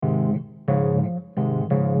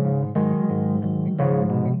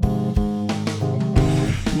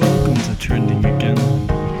trending again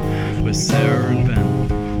with Sarah and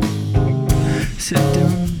Ben. Sit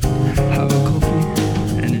down, have a coffee,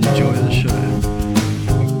 and enjoy the show.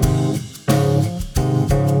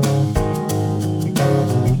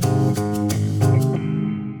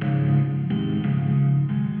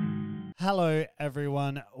 Hello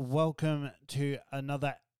everyone, welcome to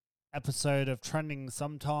another episode of Trending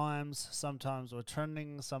Sometimes. Sometimes we're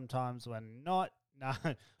trending, sometimes we're not. No,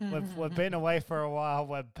 we've been away for a while.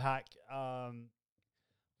 We're back.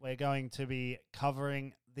 We're going to be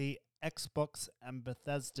covering the Xbox and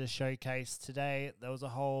Bethesda showcase today. There was a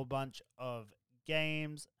whole bunch of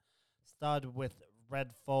games. Started with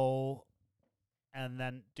Redfall, and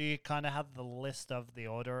then do you kind of have the list of the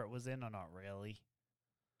order it was in, or not really?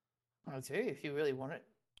 I do, if you really want it.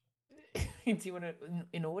 Do you want it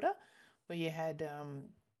in order? Where you had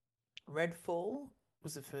Redfall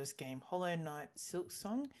was the first game, Hollow Knight,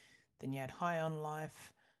 Silksong, then you had High on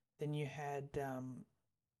Life, then you had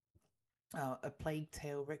A Plague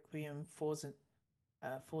Tale, Requiem, Forza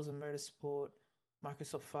Motorsport,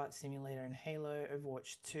 Microsoft Flight Simulator, and Halo,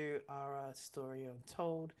 Overwatch 2, Ara, Story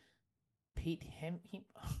Untold, Pete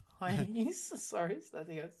Hyenes. Sorry,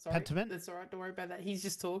 Pentiment? That's all right. Don't worry about that. He's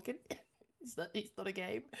just talking. It's not a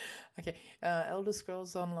game. Okay. Elder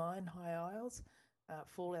Scrolls Online, High Isles,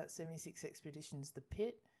 Fallout 76 Expeditions, The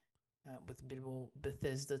Pit, with a bit more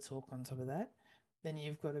Bethesda talk on top of that. Then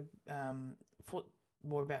you've got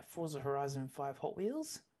more about Forza Horizon 5 Hot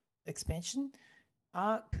Wheels expansion,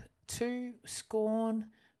 Ark 2, Scorn,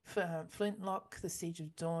 Flintlock, The Siege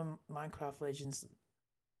of Dawn, Minecraft Legends,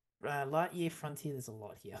 Lightyear Frontier. There's a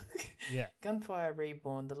lot here. Yeah. Gunfire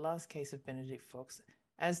Reborn, The Last Case of Benedict Fox,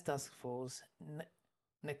 As Dusk Falls,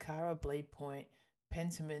 Nakara Blade Point,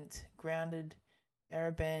 Pentiment, Grounded,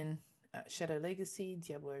 Araban, Shadow Legacy,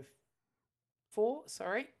 Diablo 4,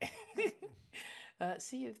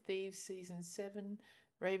 Sea of Thieves Season 7,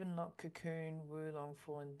 Ravenlock Cocoon, Wulong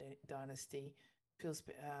Fallen Dynasty.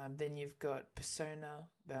 Then you've got Persona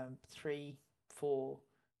 3, 4,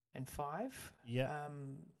 and 5. Yeah.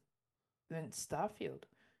 Then Starfield.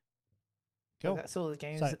 Cool. So that's all the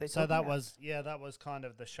games So, that they so talk that about. was kind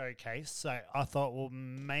of the showcase. So I thought we'll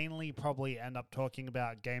mainly probably end up talking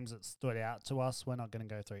about games that stood out to us. We're not going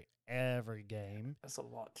to go through every game That's a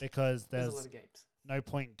lot. because There's there's a lot of games. no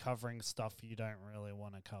point covering stuff you don't really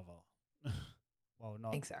want to cover. Well,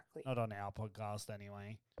 not Exactly. not on our podcast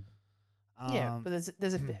anyway. Yeah, but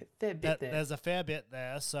there's a fair bit there. There's a fair bit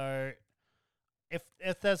there. So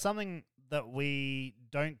if there's something that we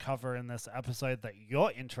don't cover in this episode that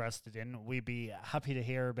you're interested in, we'd be happy to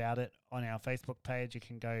hear about it on our Facebook page. You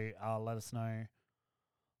can go let us know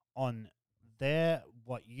on there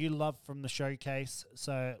what you love from the showcase.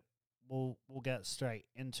 So we'll get straight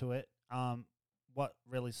into it. What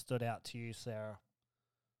really stood out to you, Sarah?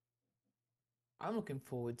 I'm looking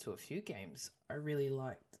forward to a few games I really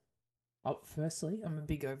liked. Firstly, I'm a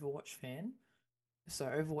big Overwatch fan. So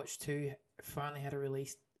Overwatch 2 finally had a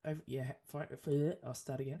release. I'll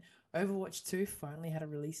start again. Overwatch 2 finally had a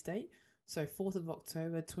release date. So 4th of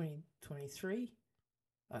October 2023.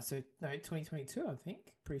 2022, I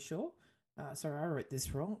think. Pretty sure. Sorry, I wrote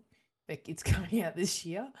this wrong. It's coming out this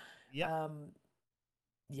year. Yeah.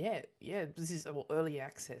 This is early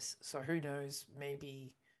access. So who knows?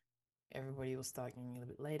 Maybe everybody will start getting a little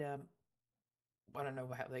bit later. I don't know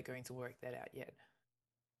how they're going to work that out yet.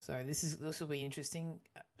 So this will be interesting.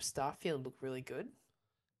 Starfield looked really good.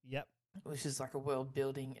 Yep. Which is like a world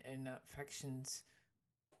building and factions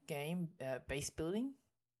game, base building.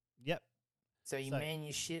 Yep. So you man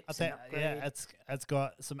your ships. I think, and upgrade. yeah, it's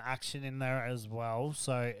got some action in there as well.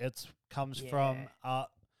 So it comes from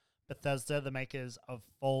Bethesda, the makers of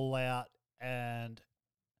Fallout and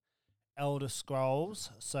Elder Scrolls.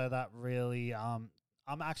 So that really, I'm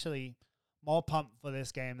actually more pumped for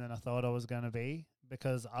this game than I thought I was going to be,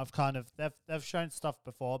 because I've kind of they've shown stuff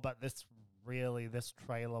before, but this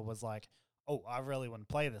trailer was like, oh, I really want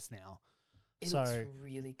to play this now. It looks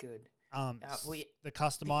really good. The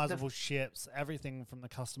customizable ships, everything from the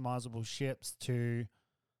customizable ships to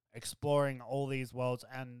exploring all these worlds,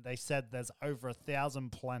 and they said there's over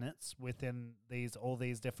 1,000 planets within all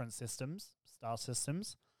these different systems, star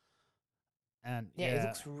systems, and it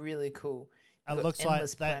looks really cool. It looks like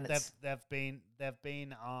they've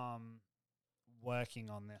been working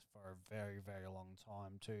on this for a very, very long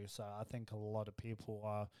time too. So I think a lot of people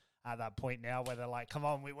are at that point now where they're like, "Come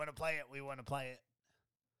on, we want to play it. We want to play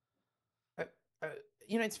it."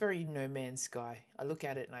 It's very No Man's Sky. I look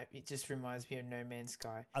at it and it just reminds me of No Man's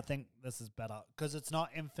Sky. I think this is better because it's not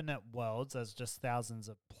infinite worlds. There's just thousands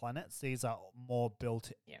of planets. These are more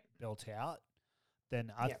built out.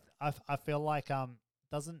 Then I feel like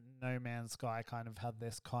doesn't No Man's Sky kind of have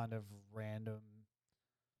this kind of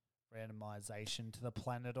randomization to the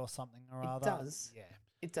planet or something or other? Does. Yeah.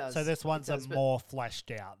 It does. So this one's does, more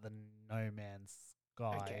fleshed out than No Man's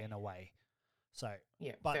Sky in a way. So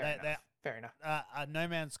yeah, but fair enough. No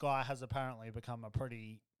Man's Sky has apparently become a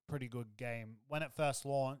pretty good game. When it first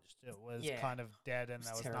launched, it was kind of dead and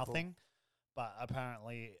there was terrible. nothing. But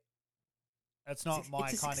apparently, it's not my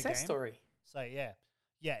it's a kind of success game. Story. So it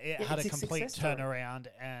had a complete turnaround,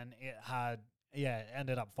 and it had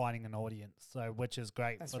ended up finding an audience. So which is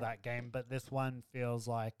great for that game. But this one feels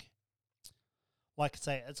like I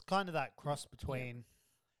say, it's kind of that cross between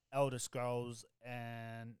Elder Scrolls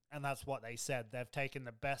and that's what they said. They've taken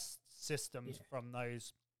the best systems from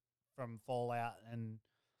Fallout and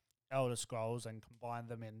Elder Scrolls and combined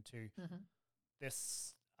them into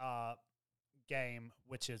this game,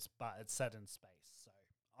 but it's set in space. So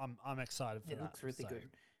I'm excited for that. It looks really good.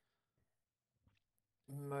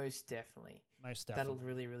 Most definitely. That looks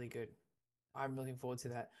really, really good. I'm looking forward to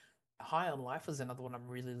that. High on Life was another one I'm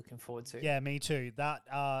really looking forward to. Yeah, me too. That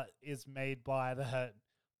is made by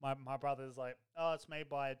my brother's like, oh, it's made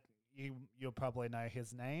by you'll probably know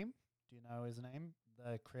his name. Do you know his name?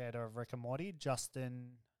 The creator of Rick and Morty,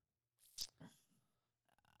 Justin.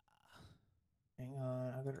 Hang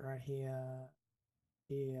on, I got it right here.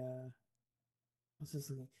 What's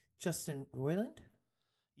this? Justin Roiland?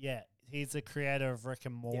 Yeah, he's the creator of Rick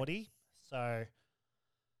and Morty. So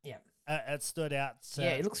it stood out.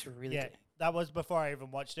 It looks really good. That was before I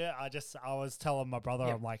even watched it. I was telling my brother,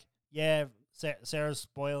 I'm like, Sarah's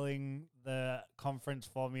spoiling the conference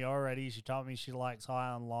for me already. She told me she likes High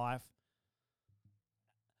on Life.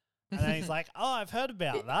 And then he's like, oh, I've heard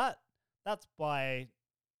about that. That's by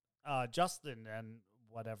Justin and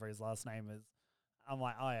whatever his last name is. I'm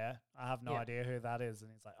like, oh, yeah, I have no idea who that is.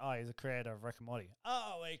 And he's like, oh, he's a creator of Rick and Morty.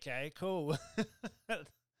 Oh, okay, cool.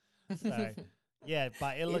 So, yeah,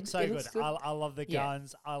 but it looks so good. I love the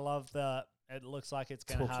guns. I love it looks like it's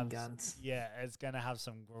going to have guns. Yeah, it's going to have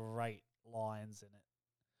some great lines in it.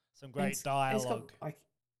 Some great dialogue.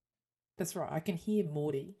 That's right. I can hear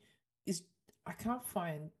Morty. I can't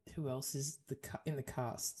find who else is in the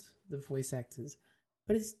cast, the voice actors.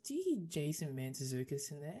 But do you hear Jason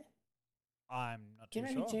Mantzoukas in there? I'm not too sure.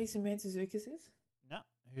 Do you know who Jason Mantzoukas is? No.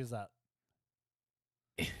 Who's that?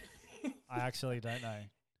 I actually don't know.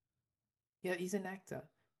 Yeah, he's an actor,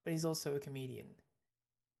 but he's also a comedian.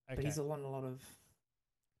 Okay. But he's on a lot of,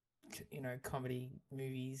 comedy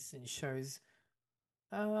movies and shows.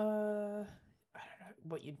 I don't know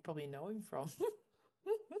what you'd probably know him from.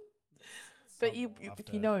 But if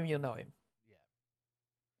you know him, you'll know him. Yeah.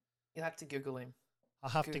 You'll have to Google him. I'll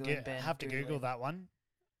have to Google that one.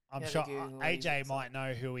 I'm sure AJ might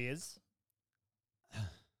know who he is.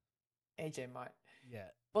 AJ might. Yeah.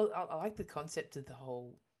 Well, I like the concept of the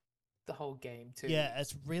whole game too. Yeah,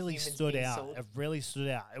 it's really stood out. Sold. It really stood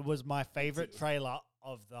out. It was my favorite trailer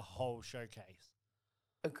of the whole showcase.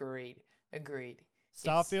 Agreed.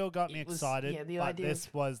 Starfield got me excited, but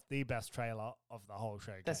this was the best trailer of the whole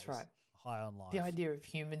showcase. That's right. High on Life. The idea of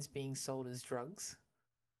humans being sold as drugs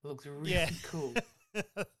looks really cool.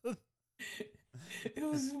 It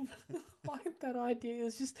was like that idea. It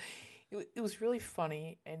was just, it was really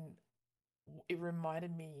funny, and it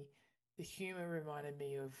reminded me. The humor reminded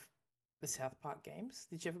me of the South Park games.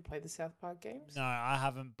 Did you ever play the South Park games? No, I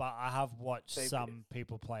haven't, but I have watched some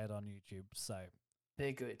people play it on YouTube. So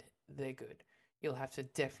they're good. You'll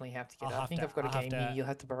definitely have to get it. I think I've got a game here. You'll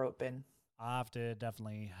have to borrow it, Ben. I have to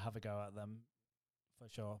definitely have a go at them for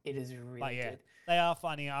sure. It is really good. They are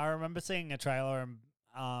funny. I remember seeing a trailer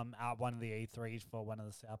at one of the E3s for one of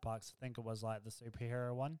the South Parks. I think it was like the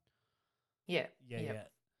superhero one. Yeah.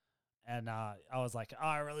 And I was like,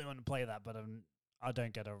 I really want to play that, but I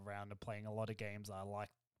don't get around to playing a lot of games I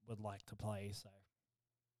would like to play. So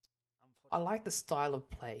I like the style of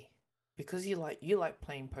play because you like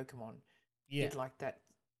playing Pokemon. Yeah, you'd like that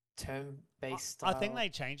turn-based style. I think they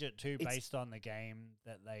change it too based on the game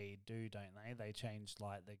that they do, don't they? They change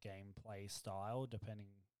like the gameplay style depending.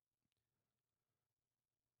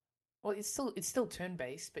 Well, it's still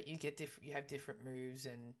turn-based, but you have different moves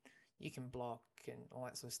and you can block and all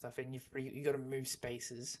that sort of stuff, and you got to move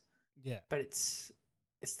spaces. Yeah, but it's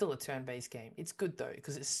still a turn-based game. It's good though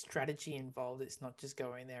because it's strategy involved. It's not just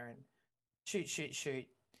going there and shoot.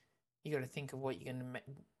 You got to think of what you're gonna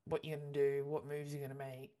do, what moves you're gonna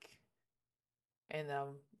make, and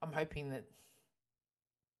I'm hoping that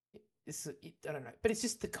I don't know, but it's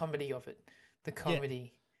just the comedy of it, the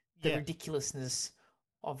ridiculousness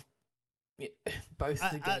of both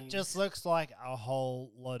the games. It just looks like a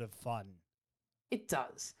whole lot of fun. It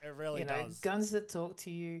does. It really does. Guns that talk to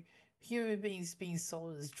you, human beings being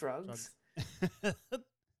sold as drugs. Drugs.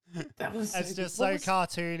 That was It's so just good. so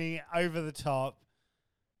cartoony, over the top.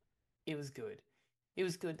 It was good. It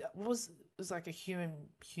was good. It was like a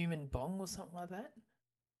human bong or something like that.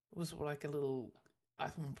 It was like a little.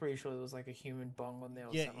 I'm pretty sure there was like a human bong on there or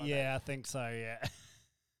Yeah, something like yeah, I think so. Yeah.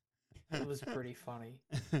 that. It was pretty funny.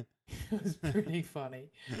 It was pretty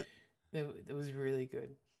funny. It was really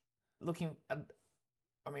good. Looking,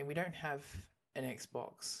 I mean, we don't have an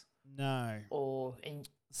Xbox No. and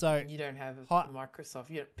So you don't have hi, a Microsoft.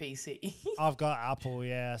 You have PC. I've got Apple,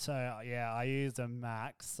 yeah. So yeah, I use a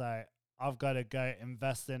Mac. So I've got to go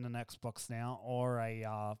invest in an Xbox now or a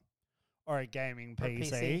gaming Or a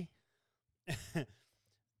PC. PC,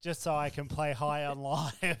 just so I can play high on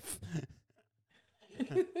life.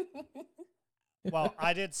 Well,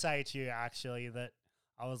 I did say to you actually that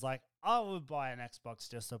I was like, I would buy an Xbox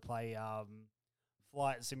just to play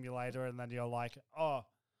Flight Simulator, and then you're like, oh,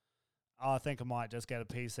 I think I might just get a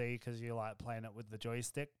PC because you like playing it with the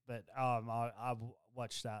joystick. But I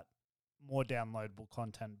watched that more downloadable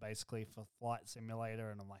content basically for Flight Simulator,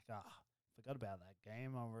 and I'm like, forgot about that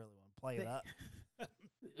game. I really want to play that.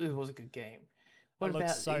 It was a good game. It What looks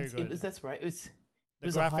about so it good. was that's right. It The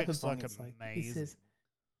was a graphics hyperbong. look It's like it amazing. says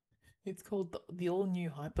it's called the all new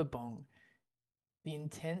hyperbong. The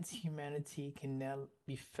intense humanity can now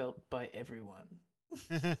be felt by everyone.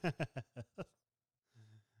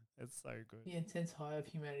 It's so good. The intense high of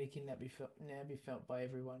humanity can now be felt by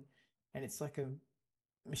everyone, and it's like a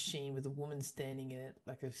machine with a woman standing in it,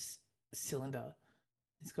 like a cylinder.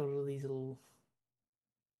 It's got all these little,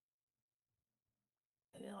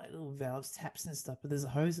 like little valves, taps and stuff. But there's a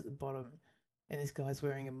hose at the bottom, and this guy's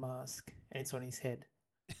wearing a mask, and it's on his head,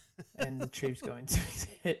 and the tube's going to his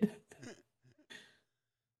head.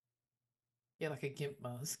 Yeah, like a gimp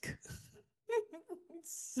mask.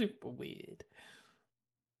 It's super weird.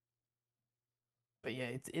 But yeah,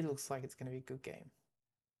 it looks like it's going to be a good game.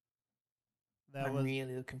 I'm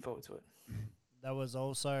really looking forward to it. There was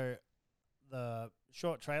also the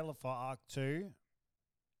short trailer for Arc 2.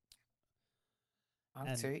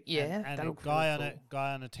 Arc 2? Yeah, and that a looked guy really on cool. a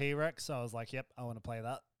guy on a T-Rex. So I was like, yep, I want to play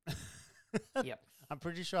that. Yep. I'm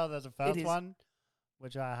pretty sure there's a first one,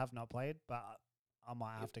 which I have not played, but I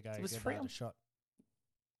might have to go It was give free that on, a shot.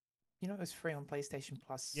 you know, it was free on PlayStation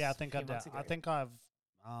Plus. Yeah, I think a I few did. months ago. I think I've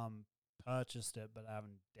purchased it, but I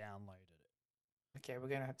haven't downloaded it. Okay, we're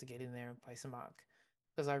gonna have to get in there and play some Ark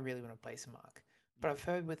because I really want to play some Ark. But I've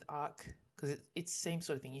heard with Ark because it's the same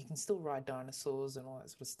sort of thing. You can still ride dinosaurs and all that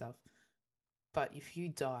sort of stuff, but if you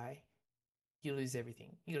die, you lose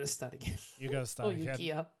everything. You got to start again. You got to start or your again.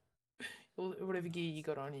 gear, or whatever gear you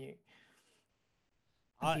got on you.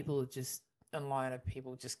 And people just online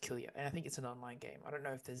people just kill you. And I think it's an online game. I don't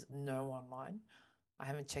know if there's no online. I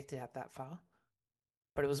haven't checked it out that far.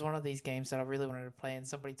 But it was one of these games that I really wanted to play, and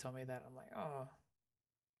somebody told me that. I'm like, oh,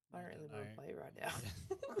 I don't really want to play it right now.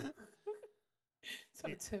 So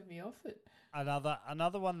it turned me off it.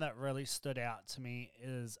 Another one that really stood out to me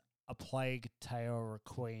is A Plague Tale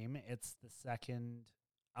Requiem. It's the second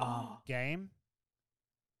game.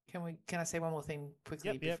 Can I say one more thing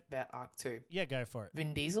quickly about Arc 2? Yeah, go for it.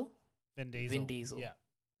 Vin Diesel? Vin Diesel. Yeah.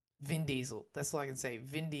 Vin Diesel. That's all I can say.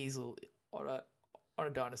 Vin Diesel on a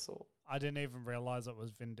dinosaur. I didn't even realize it was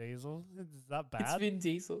Vin Diesel. Is that bad? It's Vin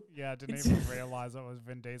Diesel. Yeah, I didn't even realize it was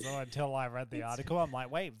Vin Diesel until I read the article. I'm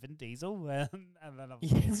like, wait, Vin Diesel? And then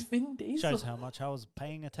it's Vin Diesel. Shows how much I was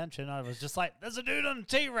paying attention. I was just like, there's a dude on a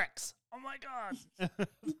T-Rex. Oh my God.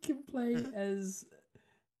 You can play as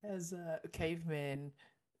a caveman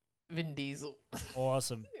Vin Diesel.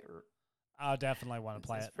 Awesome. I definitely want to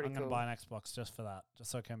play it. I'm going to cool. buy an Xbox just for that,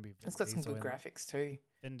 just so it can be Vin It's got Diesel some good graphics too.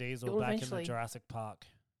 Vin Diesel back in the Jurassic Park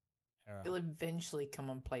era. It'll eventually come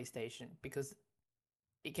on PlayStation because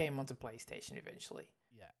it came onto PlayStation eventually.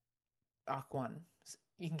 Yeah. Arc 1.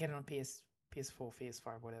 You can get it on PS4,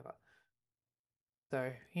 PS5, whatever.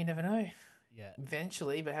 So you never know. Yeah.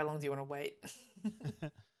 Eventually, but how long do you want to wait?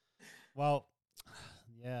 Well,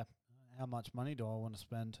 yeah. How much money do I want to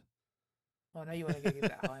spend? I know you want to go get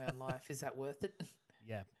that High on Life. Is that worth it?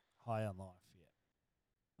 Yeah, High on Life.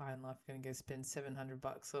 Yeah, High on Life going to go spend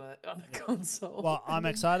 $700 on a console. Well, I'm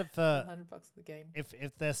excited for $100 for the game.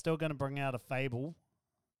 If they're still going to bring out a Fable,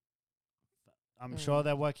 I'm sure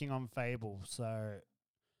they're working on Fable, so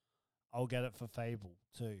I'll get it for Fable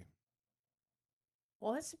too.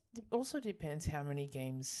 Well, it also depends how many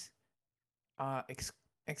games are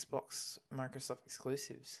Xbox Microsoft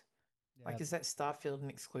exclusives. Yeah. Like, is that Starfield an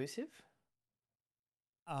exclusive?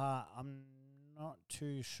 I'm not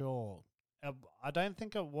too sure. I don't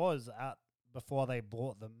think it was out before they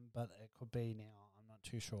bought them, but it could be now. I'm not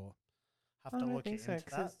too sure. Have I to don't look think so. into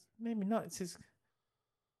that. Maybe not. It says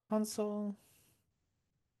console.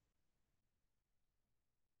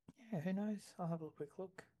 Yeah, who knows? I'll have a quick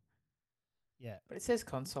look. Yeah. But it says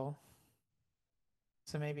console.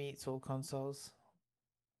 So maybe it's all consoles.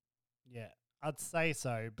 Yeah. I'd say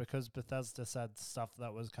so because Bethesda said stuff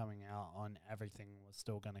that was coming out on everything was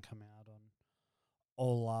still going to come out on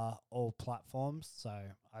all platforms. So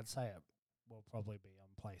I'd say it will probably be on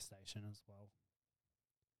PlayStation as well.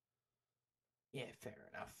 Yeah, fair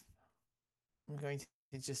enough. I'm going to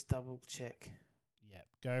just double check Yeah,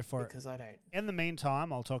 go for it. because I don't. In the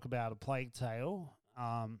meantime, I'll talk about A Plague Tale.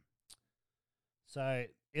 So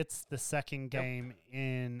it's the second Nope. game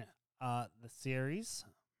in the series.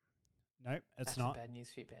 Nope, it's That's not. bad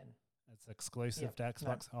news for you, Ben. It's exclusive Yep, to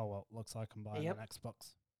no. Xbox. Oh, well, looks like I'm buying Yep. an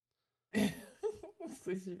Xbox.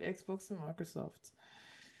 Exclusive Xbox and Microsoft.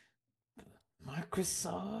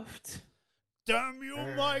 Microsoft. Damn you,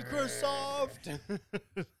 Microsoft!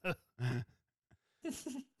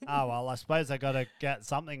 Oh, well, I suppose I got to get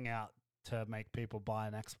something out to make people buy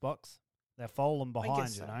an Xbox. They're falling behind,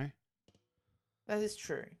 so. you know? That is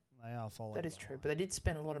true. They are falling That is behind. true. But they did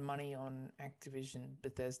spend a lot of money on Activision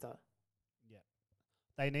Bethesda. Yeah.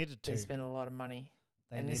 They needed to. They spent a lot of money.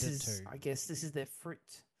 They and needed this is, to. I guess, this is their fruit.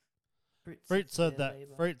 Fruits of their the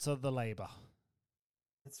labor. fruits of the labor.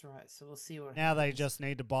 That's right. So we'll see what Now they happens. just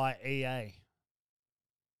need to buy EA.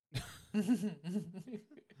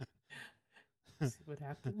 See what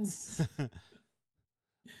happens.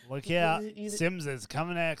 Look What out, is it, Sims is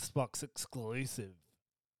coming to Xbox exclusive.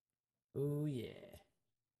 Oh yeah.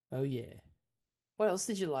 Oh yeah. What else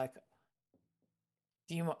did you like?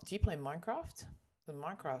 Do you play Minecraft? The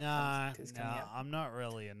Minecraft is coming out. I'm not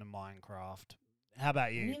really into Minecraft. How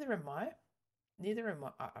about you? Neither am I. Neither am I.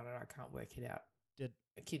 I don't know. I can't work it out. Did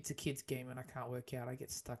It's a kid's game, and I can't work out. I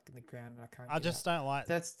get stuck in the ground, and I can't. I just don't like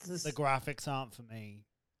That's just, the graphics aren't for me.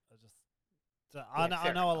 Yeah, I know a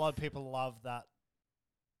enough. lot of people love that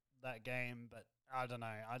game, but I don't know.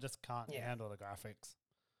 I just can't Yeah. handle the graphics.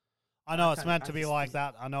 I know it's meant to be like just-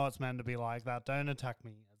 that. I know it's meant to be like that. Don't attack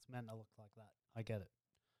me. It's meant to look like that. I get it.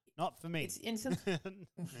 Not for me. It's instant.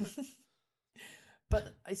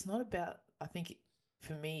 But it's not about. I think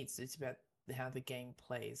for me, it's about how the game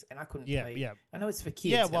plays, and I couldn't play. Yeah. I know it's for kids.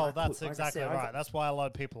 Yeah, and well, I that's could- like I exactly said, right. That's why a lot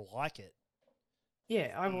of people like it.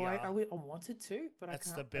 Yeah, I the, wanted to, but I It's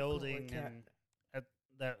can't. the I couldn't building work out. and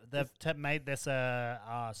they've made this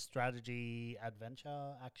a strategy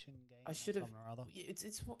adventure action game. I should have. Or other.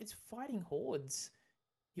 It's fighting hordes.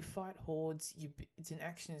 You fight hordes. It's an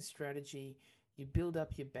action strategy. You build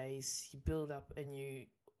up your base. You build up, and you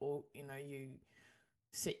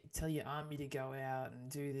tell your army to go out and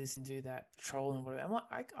do this and do that, patrol and whatever.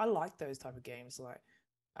 I like those type of games, like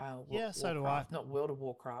so do I. Warcraft, not World of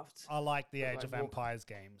Warcraft. I like the but Age like of Empires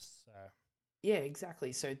games. So Yeah,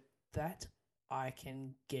 exactly. So that I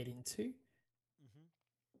can get into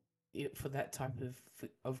for that type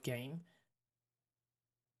of game,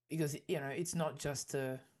 because it's not just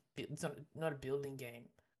it's not a building game,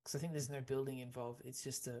 because I think there's no building involved. It's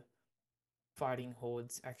just a fighting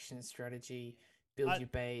hordes, action strategy, build your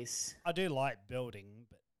base. I do like building,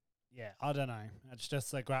 but yeah, I don't know. It's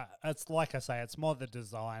just it's like I say, it's more the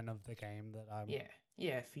design of the game that I'm.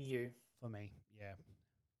 Yeah, for you. For me, yeah.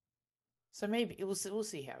 So maybe we'll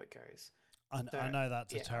see how it goes. I know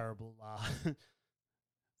that's a terrible.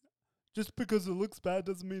 Just because it looks bad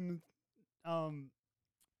doesn't mean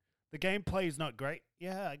the gameplay is not great.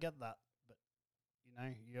 Yeah, I get that, but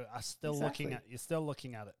you are still looking at. You're still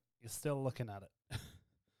looking at it. You're still looking at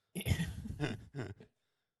it.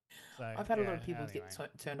 So, I've had a lot of people get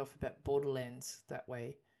turned off about Borderlands that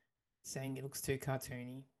way, saying it looks too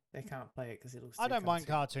cartoony. They can't play it because it looks. I don't mind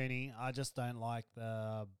cartoony. I just don't like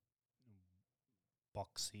the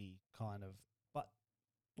boxy kind of. But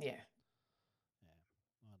yeah, I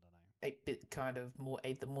don't know. 8-bit kind of more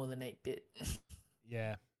than 8-bit.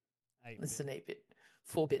 Yeah, 8-bit. Less than 8-bit,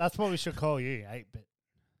 4-bit. That's what we should call you, 8-bit.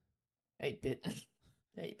 8-bit,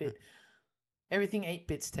 8-bit. Everything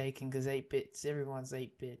 8-bit's taken because 8-bits. Everyone's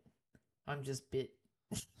 8-bit. I'm just bit.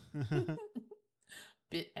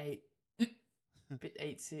 Bit 8. Bit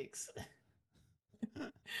 8.6.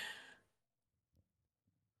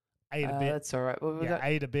 8 a bit. That's all right. Well,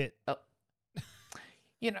 8 a bit. Oh.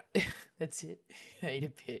 That's it. 8 a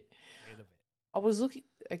bit. 8 a bit. I was looking.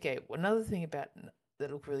 Okay, another thing about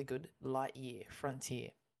that looked really good. Lightyear Frontier.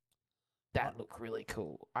 That looked really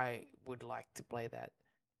cool. I would like to play that,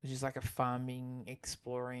 which is like a farming,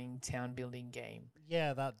 exploring, town building game.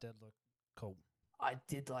 Yeah, that did look cool. I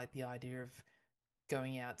did like the idea of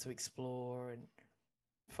going out to explore and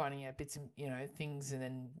finding out bits and things, and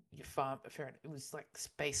then you farm. It was like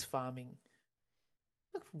space farming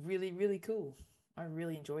looked really, really cool. I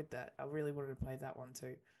really enjoyed that. I really wanted to play that one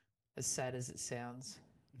too, as sad as it sounds.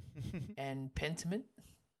 And Pentiment,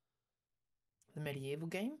 the medieval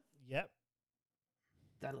game, Yep.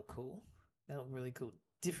 that looked cool. That looked really cool.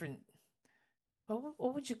 Different.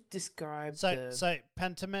 What would you describe So the? so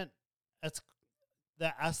Pentiment, it's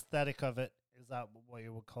the aesthetic of it. Is that what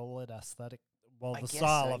you would call it? Aesthetic. Well, I the guess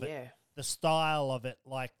style so, of it. yeah. The style of it,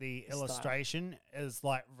 like the The style. illustration, is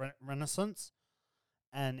like Renaissance,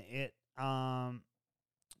 and it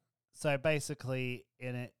So basically,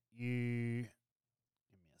 in it, you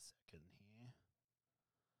give me a second here.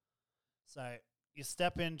 So you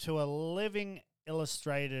step into a living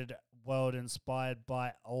illustrated world inspired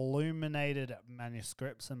by illuminated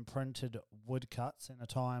manuscripts and printed woodcuts in a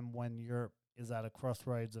time when Europe is at a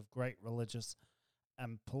crossroads of great religious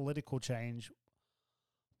and political change.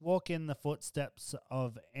 Walk in the footsteps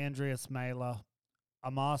of Andreas Mailer, a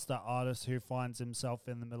master artist who finds himself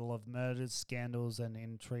in the middle of murders, scandals, and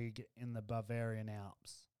intrigue in the Bavarian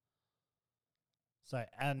Alps. So,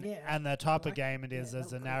 and the type of game it is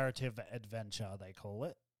a narrative adventure, they call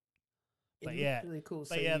it. But yeah, really cool.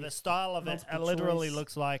 but yeah, the style of it literally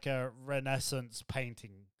looks like a Renaissance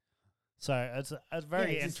painting. So it's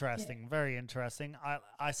very interesting, very interesting.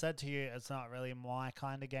 I said to you, it's not really my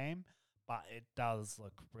kind of game, but it does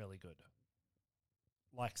look really good.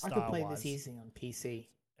 Like style-wise. I could play this easily on PC.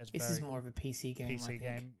 This is more of a PC game. PC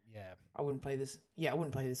game, yeah. I wouldn't play this. Yeah, I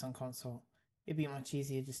wouldn't play this on console. It'd be much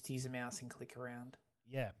easier just to use a mouse and click around.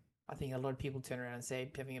 Yeah. I think a lot of people turn around and say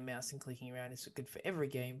having a mouse and clicking around is good for every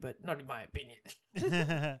game, but not in my opinion.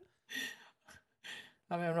 I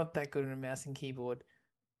mean, I'm not that good on a mouse and keyboard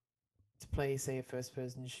to play, say, a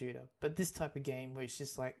first-person shooter. But this type of game where it's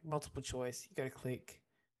just like multiple choice, you got to click.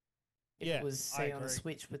 If it was, say, on the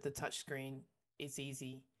Switch with the touchscreen, it's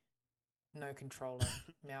easy. No controller.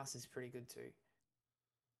 Mouse is pretty good too.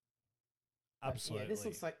 Absolutely.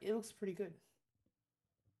 Yeah, it looks pretty good.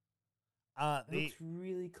 It looks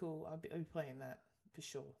really cool. I'll be playing that for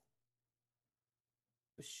sure.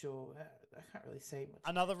 For sure. I can't really say much.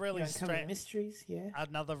 Another really mysteries, yeah.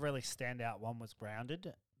 Another really standout one was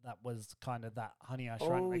Grounded. That was kind of that Honey I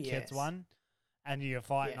Shrunk the Kids one. And you're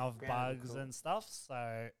fighting off bugs and stuff.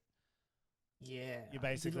 So yeah, you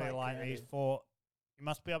basically like these four. You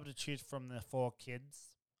must be able to choose from the 4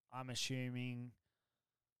 kids, I'm assuming.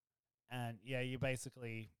 And yeah, you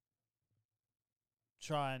basically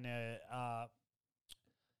trying to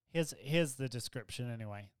here's the description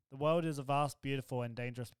anyway. The world is a vast, beautiful, and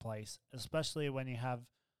dangerous place, especially when you have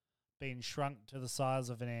been shrunk to the size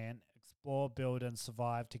of an ant. Explore, build, and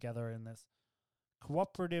survive together in this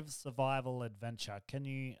cooperative survival adventure. Can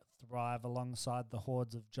you thrive alongside the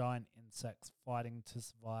hordes of giant insects fighting to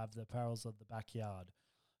survive the perils of the backyard?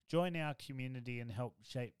 Join our community and help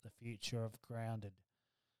shape the future of Grounded.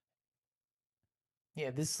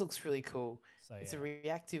 Yeah, this looks really cool. So, it's a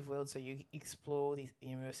reactive world, so you explore the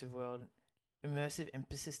immersive and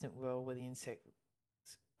persistent world where the insect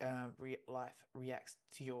life reacts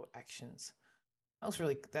to your actions. That looks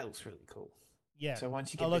really cool. Yeah. So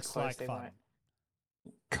once you get close, like they might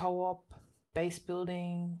co-op, base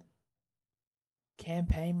building,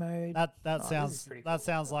 campaign mode. That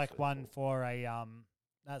sounds like one for a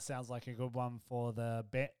That sounds like a good one for the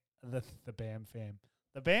BAM fam.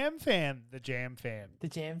 The BAM fam, the Jam fam. The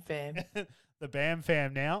Jam fam. The BAM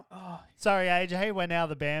fam now. Oh. Sorry, AJ, we're now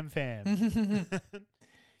the BAM fam.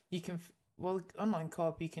 You can, online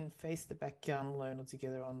co-op, you can face the backyard alone or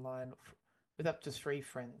together online with up to 3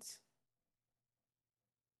 friends.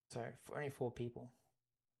 So, for only 4 people.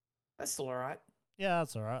 That's still alright. Yeah,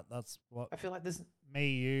 that's alright. That's what... I feel like there's... Me,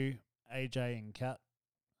 you, AJ, and Kat.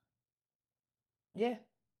 Yeah.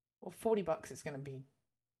 Well, $40 it's going to be...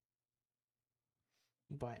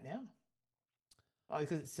 You buy it now. Oh,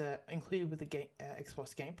 because it's included with the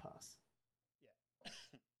Xbox Game Pass. Yeah.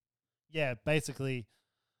 Yeah, basically,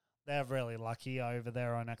 they're really lucky over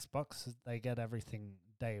there on Xbox. They get everything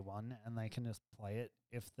day one, and they can just play it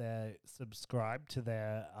if they're subscribed to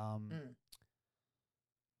their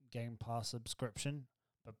Game Pass subscription.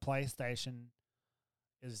 But PlayStation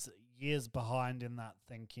is years behind in that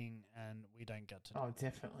thinking, and we don't get to. Oh,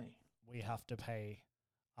 definitely. We have to pay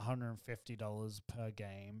 $150 per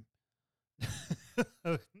game.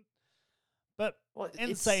 But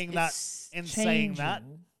in saying that,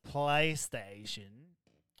 PlayStation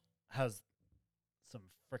has some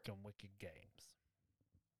freaking wicked games.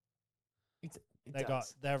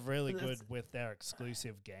 They're really good with their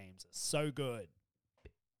exclusive games. It's so good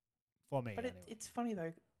for me. But anyway. It's funny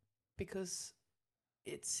though, because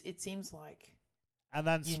it seems like and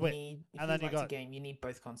then you need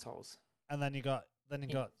both consoles. And then you got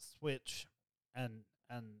Switch and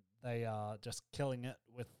and they are just killing it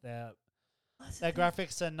with their That's the their thing.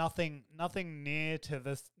 graphics are nothing near to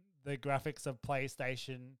the graphics of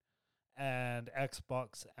PlayStation and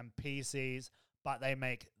Xbox and PCs, but they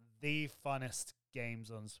make the funnest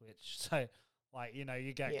games on Switch. So, like, you know,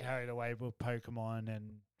 you get Yeah. carried away with Pokemon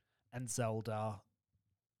and Zelda.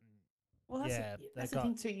 Well, Yeah, they that's the got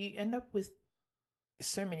thing too. You end up with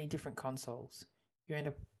so many different consoles. You end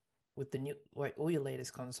up with the new, like all your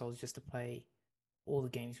latest consoles just to play all the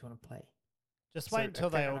games you want to play. just So, wait until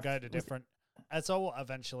fair they all enough. go to With- different. It's all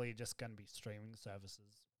eventually just going to be streaming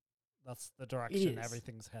services. That's the direction is.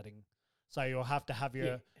 everything's heading. So you'll have to have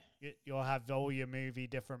Yeah. you'll have all your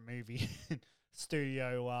different movie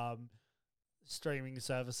studio streaming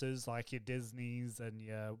services like your Disney's and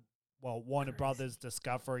your Warner Crazy. Brothers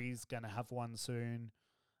Discovery's gonna have one soon.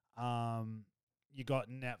 You got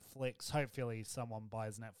Netflix. Hopefully, someone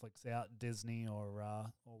buys Netflix out, Disney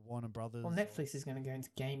or Warner Brothers. Well, Netflix is going to go into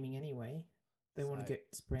gaming anyway. They want to So-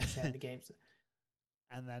 get branch out into games.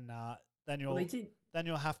 and then Well, they did. then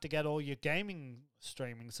you'll have to get all your gaming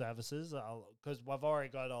streaming services because we've already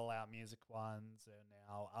got all our music ones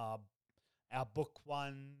and our book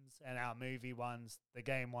ones and our movie ones. The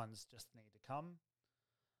game ones just need to come.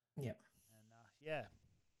 Yep. And yeah,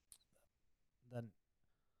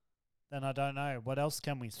 then I don't know what else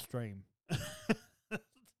can we stream.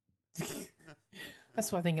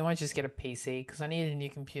 That's why I think I might just get a PC because I need a new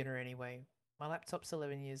computer anyway. My laptop's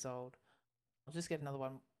 11 years old. I'll just get another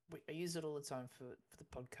one. I use it all the time for the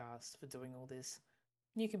podcast, for doing all this.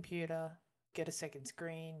 New computer, get a second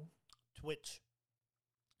screen, Twitch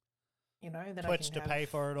then I Twitch can to have, pay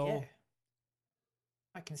for it all. Yeah,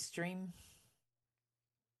 I can stream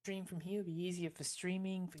from here. It'll be easier for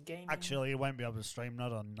streaming, for gaming. Actually, you won't be able to stream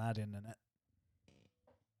not on that internet.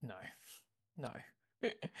 No,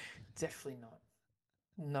 definitely not.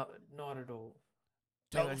 Not at all.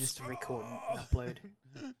 Maybe I'll just record and upload.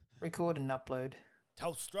 Record and upload.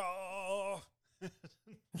 Toaster. It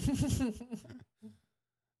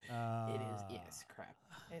is. Yeah, it's crap.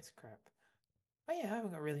 It's crap. Oh yeah, I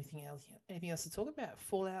haven't got really anything else to talk about.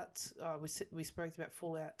 Fallout. We spoke about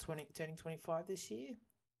Fallout 20 turning 25 this year.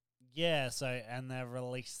 Yeah, so and they're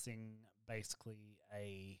releasing basically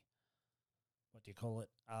a what do you call it?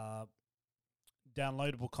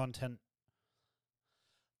 Downloadable content.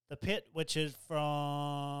 The Pit, which is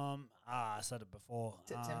from I said it before.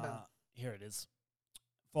 September. Here it is.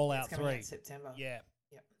 Fallout It's coming 3. out September. Yeah.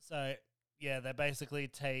 Yep. So yeah, they basically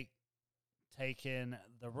taken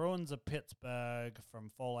the ruins of Pittsburgh from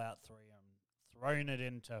Fallout 3 and thrown it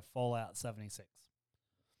into Fallout 76.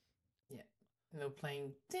 And they were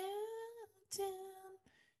playing downtown.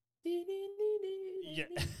 Yeah.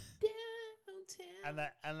 Downtown.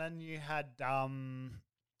 And then you had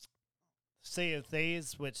Sea of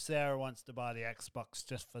Thieves, which Sarah wants to buy the Xbox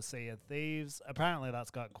just for Sea of Thieves. Apparently,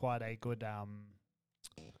 that's got quite a good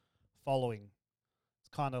following. It's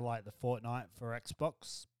kind of like the Fortnite for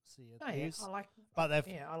Xbox. Sea of Thieves. I like. But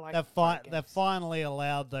I like. they've finally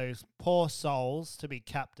allowed those poor souls to be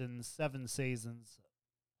captains 7 seasons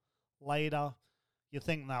later. You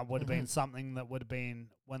think that would have been something that would have been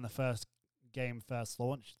when the first game first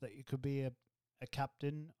launched, that you could be a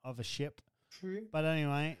captain of a ship. True. But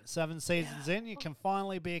anyway, 7 seasons in, you can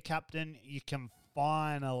finally be a captain. You can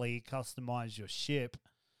finally customize your ship.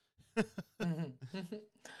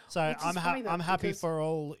 So Which is funny though, I'm happy because- for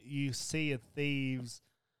all you Sea of Thieves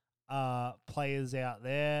players out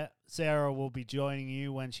there. Sarah will be joining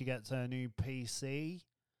you when she gets her new PC.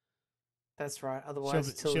 That's right.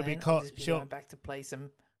 Otherwise, she'll be then, caught- I'll just be she'll- going back to play some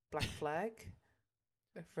Black Flag.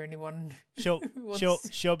 For anyone She'll who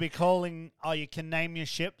wants she'll be calling. Oh, you can name your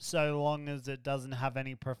ship so long as it doesn't have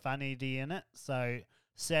any profanity in it. So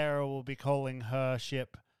Sarah will be calling her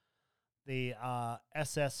ship the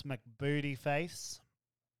SS McBooty Face.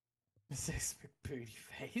 Sex booty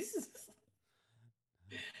face.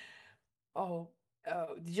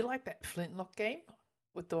 Did you like that Flintlock game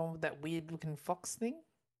with the one with that weird looking fox thing?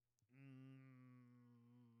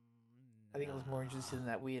 I think I was more interested in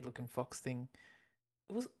that weird looking fox thing.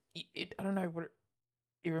 It was. I don't know what.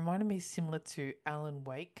 It reminded me similar to Alan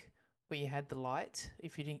Wake, where you had the light.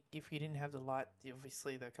 If you didn't have the light,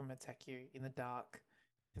 obviously they'll come and attack you in the dark.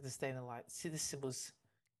 You have to stay in the light. See, this was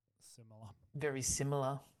Similar. very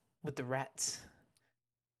similar with the rats.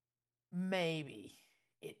 Maybe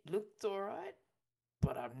it looked alright,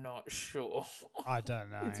 but I'm not sure. I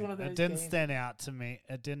don't know. It's one of It those didn't games. stand out to me.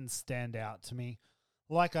 It didn't stand out to me.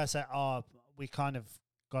 Like I said, we kind of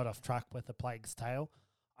got off track with The Plague's Tale.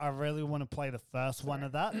 I really want to play the first one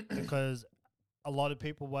of that because a lot of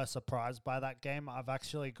people were surprised by that game. I've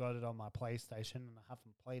actually got it on my PlayStation and I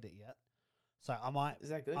haven't played it yet. So I might. Is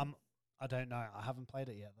that good? I don't know. I haven't played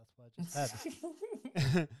it yet. That's what I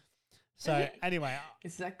just said. So anyway,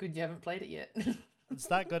 Is that good? You haven't played it yet. it's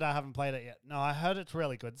that good. I haven't played it yet. No, I heard it's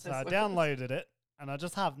really good. So That's I what- downloaded it, and I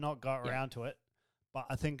just have not got Yeah. around to it. But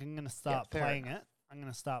I think I'm going to start fair playing enough. it. I'm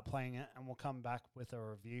going to start playing it, and we'll come back with a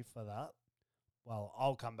review for that. Well,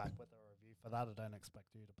 I'll come back with a review for that. I don't expect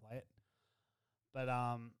you to play it. But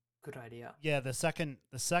Good idea. yeah, the second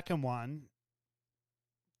one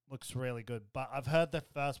looks really good. But I've heard the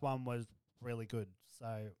first one was really good,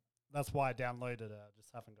 so that's why I downloaded it. I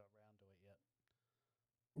just haven't got around to it yet.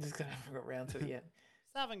 Just haven't got around to it yet.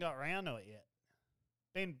 Just haven't got around to it yet.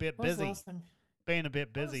 Been a bit When was the busy. last time- Been a bit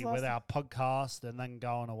when was busy the last with time- our podcast and then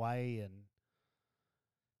going away and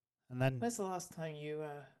then When's the last time you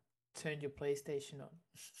turned your PlayStation on?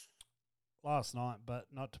 last night, but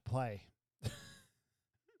not to play,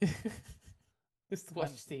 Just to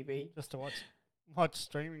watch TV. just to watch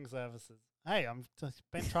streaming services. Hey, I'm just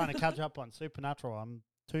been trying to catch up on Supernatural. I'm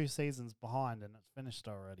 2 seasons behind and it's finished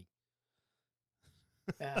already.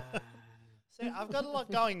 See, I've got a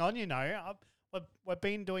lot going on, you know. We've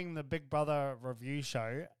been doing the Big Brother review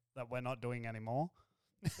show that we're not doing anymore.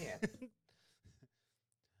 Yeah.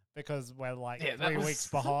 Because we're like Yeah, that 3 was- weeks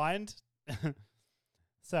behind.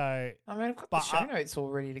 So I mean, I've got But the show notes all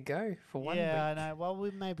ready to go for 1 yeah, week. I know.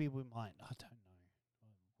 Well, maybe we might. I don't know.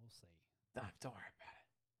 We'll see. No, don't worry about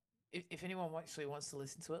it. If anyone actually wants to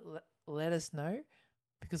listen to it, let us know,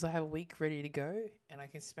 because I have a week ready to go and I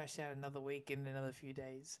can smash out another week in another few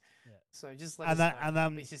days. Yeah. So just let And us then- know. and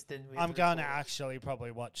then It's just then we have I'm going to record it. actually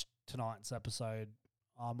probably watch tonight's episode.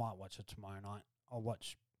 I might watch it tomorrow night. I'll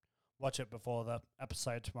watch it before the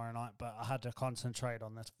episode tomorrow night, but I had to concentrate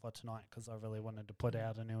on this for tonight because I really wanted to put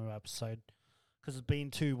out a new episode because it's been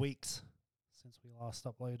 2 weeks since we last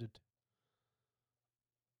uploaded.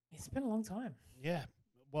 It's been a long time. Yeah,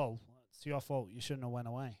 well, it's your fault. You shouldn't have went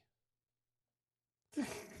away.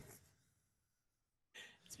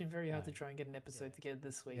 It's been very hard No. to try and get an episode together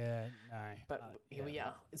this week. Yeah, no. But here we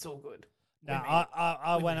are. It's all good. No, We made I, it. I,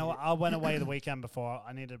 I We went made away, it. I went away the weekend before.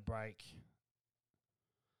 I needed a break.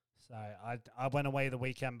 So I went away the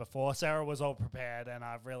weekend before. Sarah was all prepared, and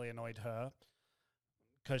I've really annoyed her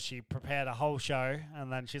because she prepared a whole show, and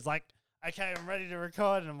then she's like, "Okay, I'm ready to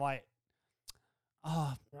record," and I'm like,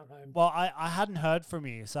 "Oh, Right home. well, I hadn't heard from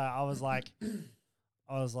you, so I was like,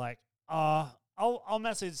 I'll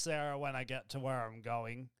message Sarah when I get to where I'm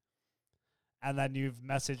going." And then you've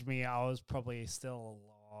messaged me. I was probably still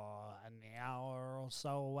an hour or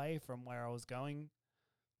so away from where I was going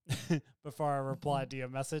before I replied to your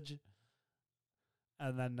message.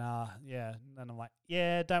 And then, then I'm like,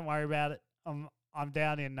 yeah, don't worry about it. I'm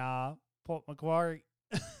down in Port Macquarie.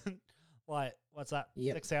 Like, what's that?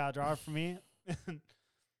 Yep. 6-hour drive from here.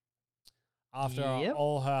 After Yep.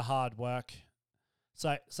 all her hard work.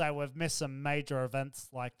 So we've missed some major events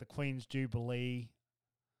like the Queen's Jubilee.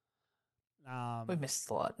 We missed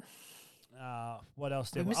a lot. What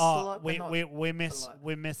else We did we? missed a Oh, lot, but we not we missed lot.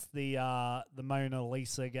 we missed the Mona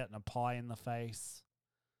Lisa getting a pie in the face.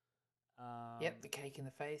 Yep, the cake in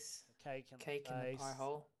the face. the cake in Cake the in face. the pie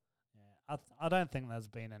hole. Yeah, I don't think there's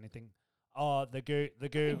been anything. Oh, the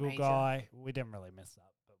Google major. guy. We didn't really miss that,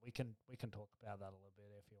 but we can talk about that a little bit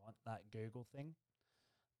if you want. That Google thing.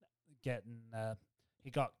 Getting he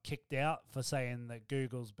got kicked out for saying that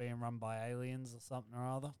Google's being run by aliens or something or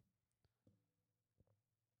other.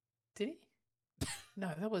 Did he?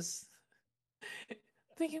 No, that was.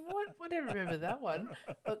 Thinking, what? I don't remember that one.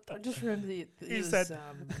 I just remember He said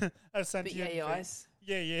a the sentient being. AIs.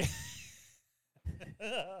 Yeah.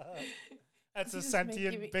 That's a Just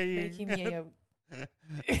sentient making being. the AI.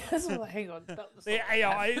 That's all. Hang on. That was The not what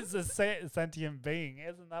AI happened. is a sentient being.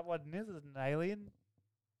 Isn't that what it is? Is it an alien?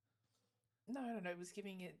 No. It was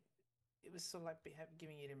giving it. It was sort of like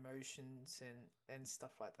giving it emotions and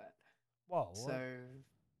stuff like that. Whoa. So,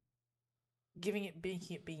 giving it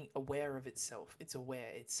being aware of itself. It's aware.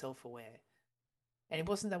 It's self-aware. And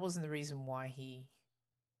that wasn't the reason why he's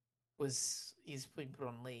been put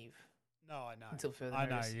on leave no, I know. until further I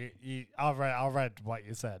know. notice. I read what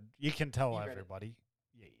you said. You can tell You read it. everybody.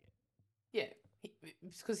 Yeah. Yeah,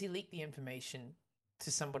 it's because he leaked the information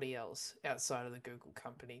to somebody else outside of the Google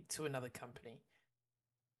company to another company,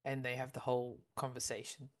 and they have the whole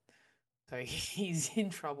conversation. So he's in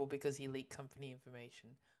trouble because he leaked company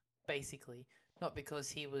information, basically, not because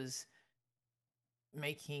he was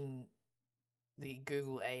making the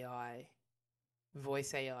Google AI,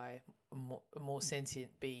 voice AI, a more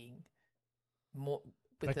sentient being, more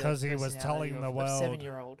with the Because he was personality telling the of a world-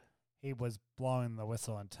 7-year-old. He was blowing the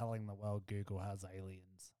whistle and telling the world Google has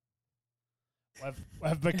aliens.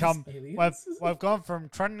 We've become aliens. we've gone from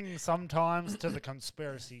trending sometimes to the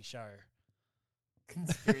conspiracy show.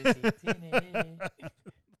 Conspiracy.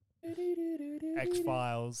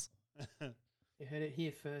 X-Files. You heard it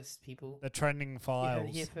here first, people. The trending You heard files.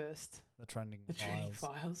 it here first. The trending The trending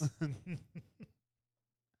files. files.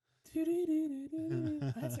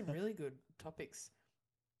 I had some really good topics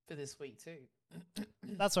for this week too.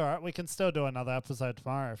 That's all right. We can still do another episode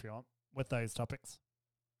tomorrow if you want with those topics.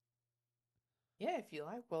 Yeah, if you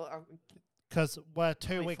like. Well, Because we're 2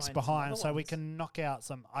 Probably weeks find some behind, other so we ones. can knock out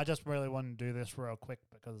some. I just really want to do this real quick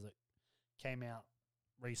because it came out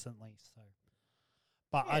recently. So,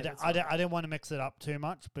 but Yeah, that's I alright. didn't want to mix it up too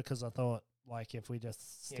much because I thought like if we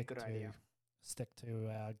just Yeah, stick good to idea.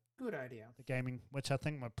 our Good idea. the gaming, which I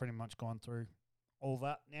think we've pretty much gone through all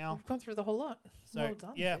that now. We've gone through the whole lot. So Well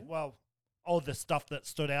done. yeah, Ben. well, all the stuff that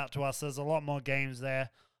stood out to us. There's a lot more games there.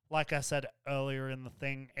 Like I said earlier in the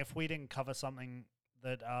thing, if we didn't cover something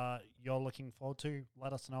that you're looking forward to,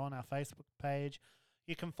 let us know on our Facebook page.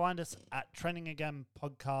 You can find us at Trending Again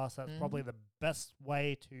Podcast. That's probably the best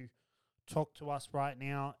way to talk to us right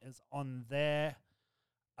now is on there.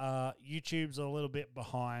 YouTube's a little bit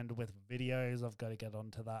behind with videos. I've got to get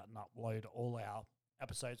onto that and upload all our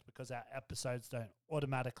episodes because our episodes don't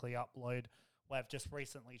automatically upload. We've just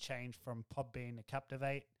recently changed from Podbean to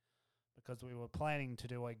Captivate because we were planning to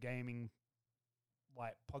do a gaming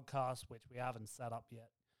podcast, which we haven't set up yet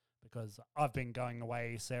because I've been going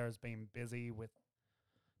away. Sarah's been busy with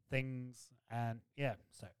things, and yeah.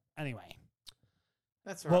 So anyway,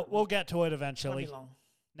 That's right. we'll get to it Won't be eventually. long.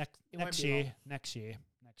 Next won't be year, long. next year.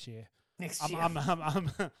 Next I'm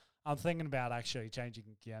year. I'm thinking about actually changing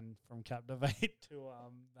again from Captivate to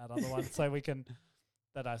that other one so we can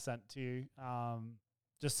that I sent to you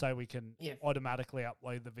just so we can Yeah. automatically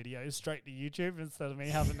upload the videos straight to YouTube instead of me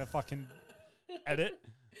having to fucking edit.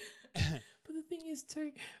 But the thing is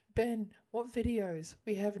too, Ben, what videos?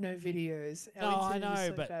 We have no videos. No, I internet is know,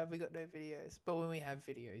 so but- bad we got no videos. But when we have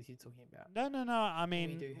videos, you're talking about. No. I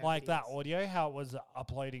mean, do have like that videos. audio, how it was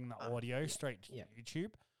uploading the audio yeah, straight to yeah.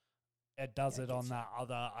 YouTube. It does Yeah, I it on getcha. that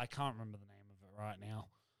other. I can't remember the name of it right now,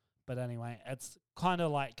 but anyway, it's kind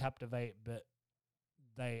of like Captivate, but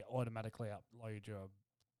they automatically upload your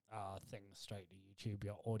things straight to YouTube,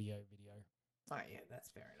 your audio, video. Oh yeah, that's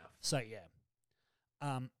fair enough. So yeah,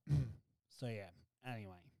 so yeah.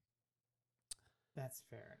 Anyway, That's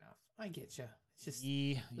fair enough. I get you. It's just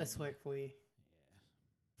yeah, less work for you.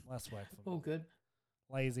 Yeah, less work for All me. good.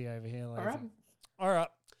 Lazy over here. Lazy. All right. All right.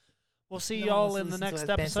 We'll see No one y'all wants to in the listen to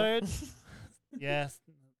next us banter. episode. Yes.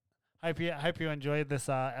 Hope you enjoyed this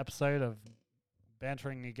episode of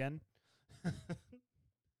bantering again.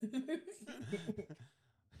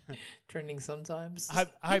 Trending sometimes. I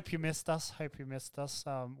hope you missed us.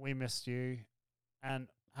 We missed you, and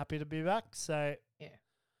happy to be back. So Yeah.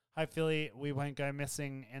 hopefully we won't go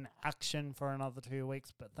missing in action for another 2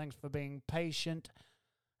 weeks. But thanks for being patient,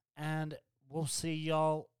 and we'll see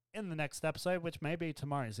y'all in the next episode, which may be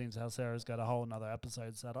tomorrow, since how Sarah's got a whole nother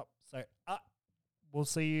episode set up. So we'll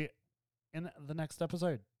see you in the next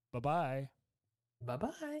episode. Bye-bye.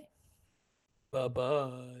 Bye-bye.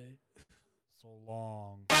 Bye-bye. So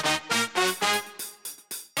long.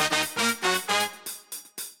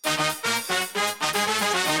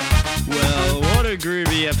 Well, what a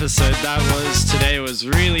groovy episode that was. Today was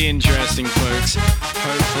really interesting, folks.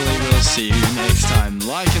 Hopefully we'll see you next time.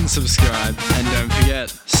 Like and subscribe, and don't forget,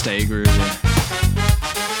 stay groovy.